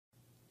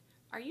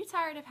Are you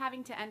tired of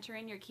having to enter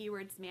in your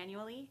keywords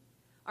manually?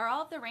 Are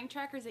all of the rank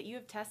trackers that you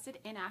have tested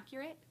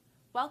inaccurate?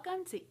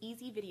 Welcome to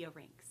Easy Video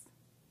Ranks,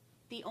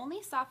 the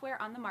only software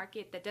on the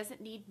market that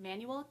doesn't need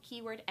manual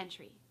keyword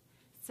entry.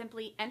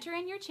 Simply enter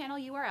in your channel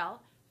URL,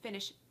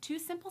 finish 2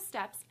 simple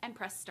steps, and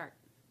press start.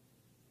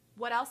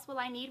 What else will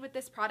I need with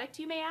this product,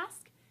 you may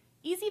ask?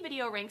 Easy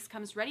Video Ranks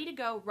comes ready to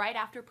go right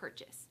after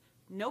purchase.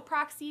 No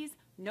proxies,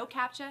 no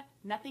captcha,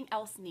 nothing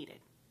else needed.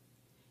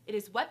 It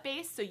is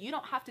web-based, so you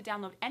don't have to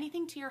download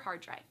anything to your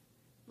hard drive.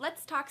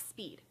 Let's talk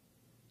speed.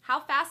 How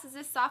fast is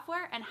this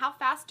software, and how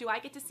fast do I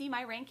get to see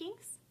my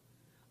rankings?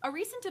 A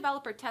recent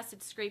developer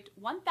tested scraped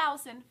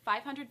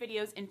 1,500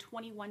 videos in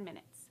 21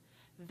 minutes.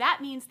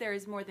 That means there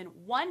is more than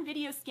 1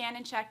 video scanned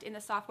and checked in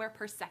the software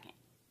per second.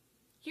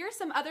 Here are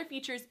some other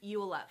features you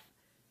will love.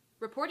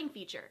 Reporting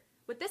feature.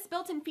 With this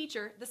built-in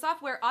feature, the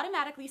software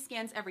automatically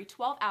scans every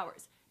 12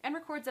 hours and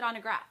records it on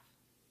a graph.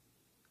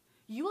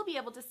 You will be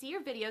able to see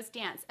your videos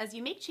dance as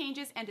you make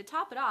changes, and to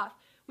top it off,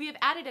 we have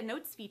added a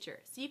notes feature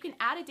so you can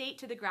add a date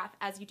to the graph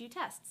as you do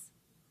tests.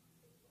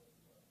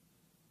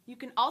 You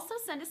can also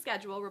send a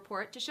schedule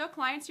report to show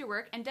clients your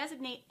work and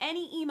designate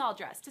any email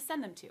address to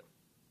send them to.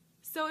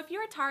 So if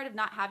you're tired of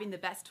not having the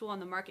best tool on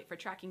the market for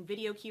tracking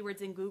video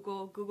keywords in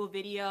Google, Google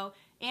Video,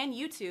 and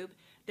YouTube,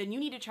 then you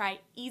need to try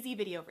Easy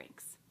Video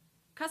Ranks.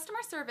 Customer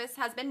service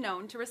has been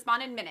known to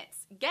respond in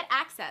minutes. Get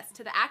access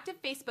to the active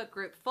Facebook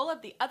group full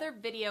of the other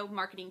video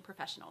marketing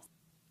professionals.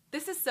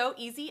 This is so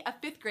easy, a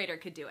 5th grader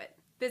could do it.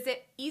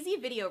 Visit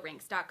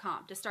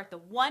easyvideoranks.com to start the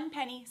 1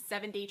 penny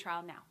 7-day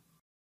trial now.